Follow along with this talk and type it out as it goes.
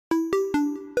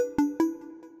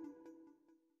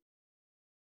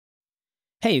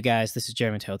Hey you guys, this is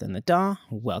Jeremy in the DAW.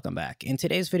 Welcome back. In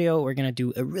today's video, we're going to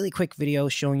do a really quick video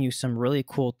showing you some really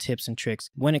cool tips and tricks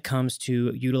when it comes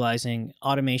to utilizing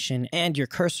automation and your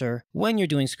cursor when you're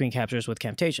doing screen captures with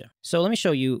Camtasia. So let me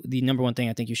show you the number one thing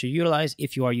I think you should utilize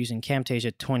if you are using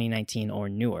Camtasia 2019 or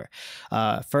newer.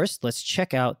 First, let's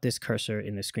check out this cursor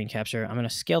in the screen capture. I'm going to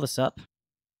scale this up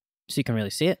so you can really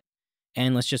see it,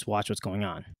 and let's just watch what's going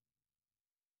on.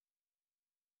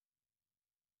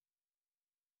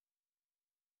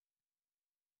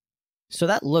 So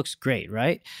that looks great,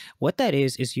 right? What that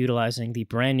is utilizing the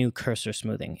brand new cursor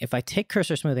smoothing. If I take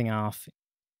cursor smoothing off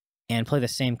and play the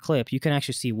same clip, you can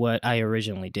actually see what I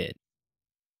originally did.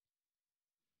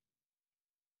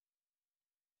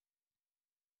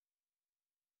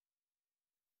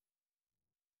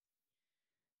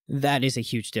 That is a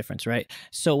huge difference, right?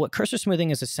 So what cursor smoothing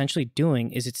is essentially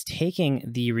doing is it's taking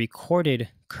the recorded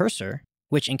cursor,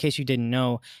 which in case you didn't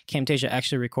know, Camtasia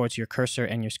actually records your cursor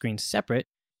and your screen separate.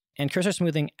 And cursor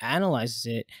smoothing analyzes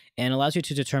it and allows you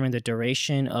to determine the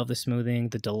duration of the smoothing,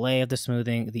 the delay of the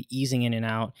smoothing, the easing in and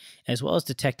out, as well as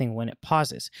detecting when it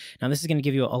pauses. Now, this is going to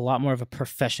give you a lot more of a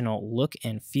professional look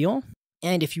and feel.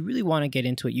 And if you really want to get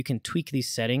into it, you can tweak these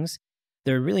settings.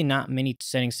 There are really not many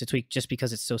settings to tweak just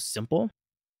because it's so simple,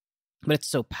 but it's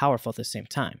so powerful at the same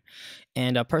time.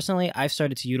 And personally, I've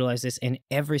started to utilize this in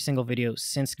every single video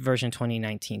since version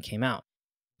 2019 came out.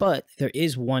 But there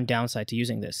is one downside to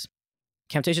using this.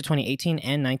 Camtasia 2018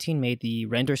 and 19 made the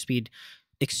render speed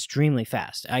extremely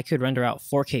fast. I could render out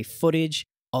 4K footage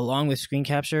along with screen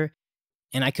capture,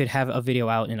 and I could have a video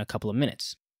out in a couple of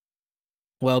minutes.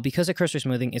 Well, because of cursor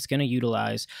smoothing, it's going to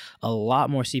utilize a lot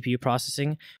more CPU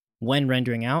processing when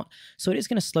rendering out, so it is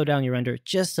going to slow down your render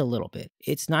just a little bit.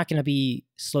 It's not going to be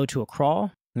slow to a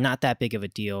crawl, not that big of a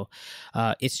deal.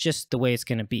 It's just the way it's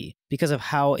going to be because of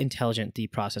how intelligent the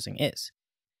processing is.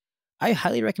 I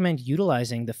highly recommend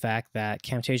utilizing the fact that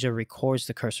Camtasia records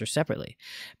the cursor separately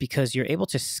because you're able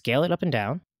to scale it up and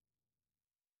down.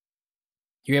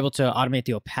 You're able to automate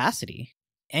the opacity,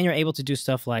 and you're able to do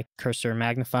stuff like cursor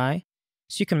magnify.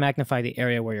 So you can magnify the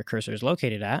area where your cursor is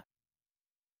located at.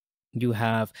 You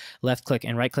have left click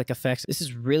and right click effects. This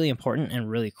is really important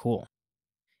and really cool.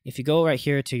 If you go right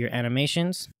here to your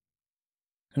animations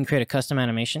and create a custom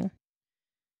animation,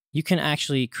 you can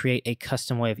actually create a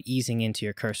custom way of easing into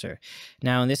your cursor.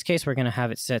 Now, in this case, we're going to have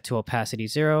it set to opacity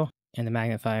 0 and the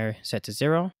magnifier set to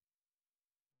 0.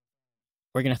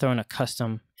 We're going to throw in a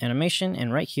custom animation,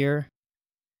 and right here,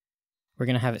 we're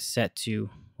going to have it set to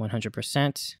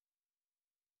 100%.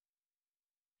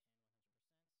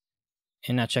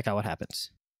 And now check out what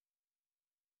happens.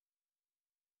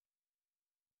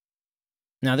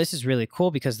 Now, this is really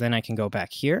cool because then I can go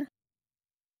back here,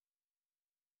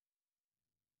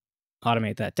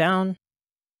 automate that down,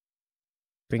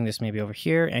 bring this maybe over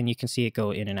here, and you can see it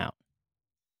go in and out.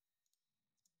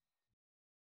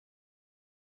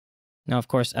 Now, of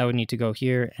course, I would need to go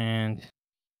here and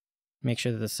make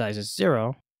sure that the size is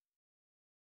 0.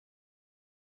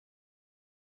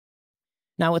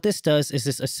 Now, what this does is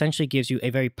this essentially gives you a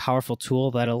very powerful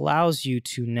tool that allows you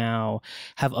to now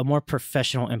have a more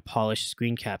professional and polished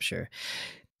screen capture.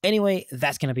 Anyway,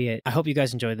 that's going to be it. I hope you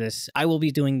guys enjoyed this. I will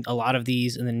be doing a lot of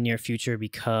these in the near future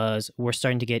because we're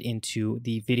starting to get into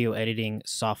the video editing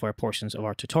software portions of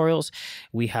our tutorials.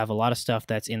 We have a lot of stuff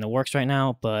that's in the works right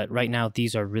now, but right now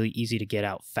these are really easy to get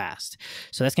out fast.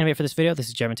 So that's going to be it for this video. This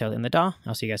is Jeremy in the DAW.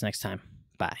 I'll see you guys next time.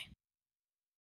 Bye.